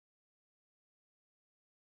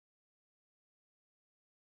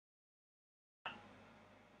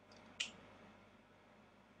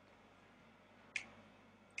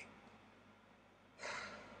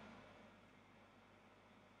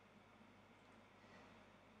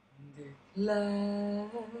ดึกแล้ว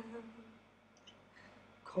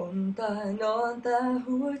คนตานอนแต่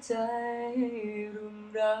หัวใจรุม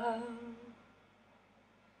ร้าว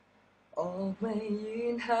ออกมายื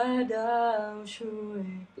นหาดาวช่วย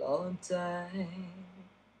ปลอบใจ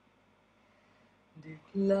ดึก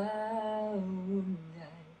แล้ววุ่นให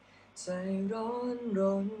ญ่ใจร้อนร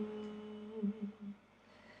น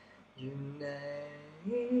อยู่ไหน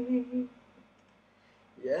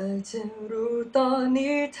อยากจะรู้ตอน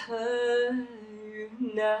นี้เธออยู่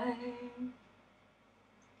ไหน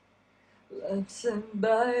หลับสบ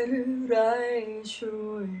ายหรือไรช่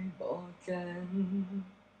วยบอกกัน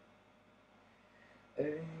เ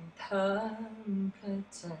อ่ยถามพระ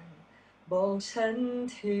จันทร์บอกฉัน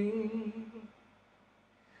ที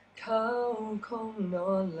เขาคงน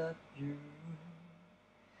อนหลับอยู่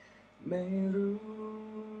ไม่รู้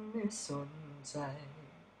ไม่สนใจ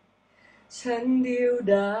ฉันเดียว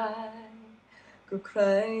ดายก็ใคร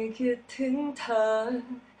คิดถึงเธอ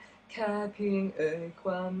แค่เพียงเอ่ยคว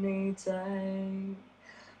ามในใจ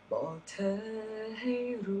บอกเธอให้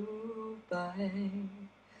รู้ไป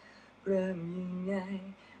เริ่มยังไง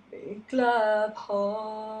ไม่กล้าพอ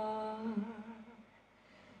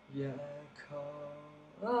อยากขอ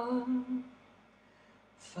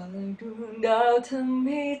ฝากดวงดาวทำใ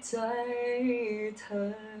ห้ใจเธอ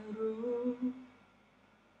รู้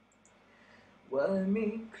ว่ามี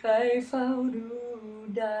ใครเฝ้าดู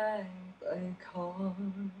ได้แต่ขอ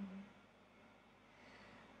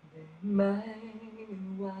ได้ไหม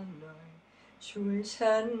ว่าหน่อยช่วย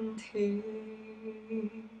ฉันที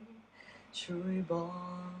ช่วยบอ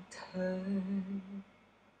กเธอ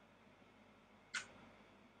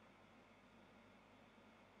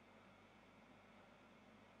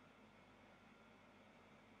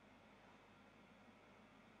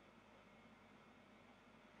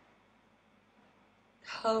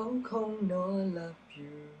เขาคงนอนหลับอ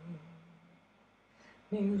ยู่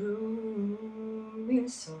ไม่รู้ไม่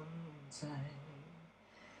สนใจ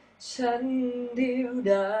ฉันเดียว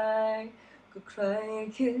ดายก็ใคร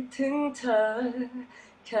คิดถึงเธอ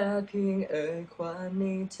แค่เพียงเอ่ยความใน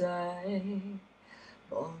ใจ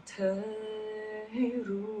บอกเธอให้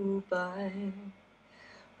รู้ไป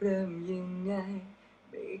เริ่มยังไง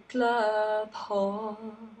ไม่กล้าพอ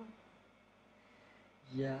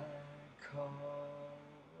อยากขอ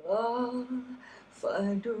ฝา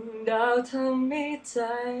กดวงดาวทำให้ใจ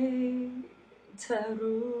เธอ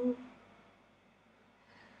รู้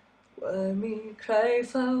ว่ามีใคร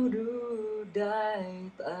เฝ้าดูได้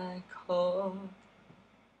แต่ขอ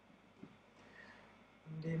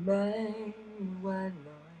ได้ไหมว่าห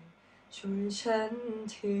น่อยช่วยฉัน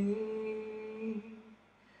ที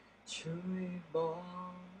ช่วยบอ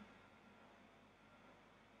ก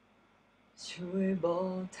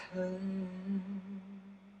เธอ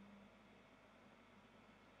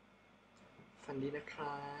ฝันดีนะค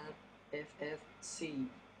รับ ffc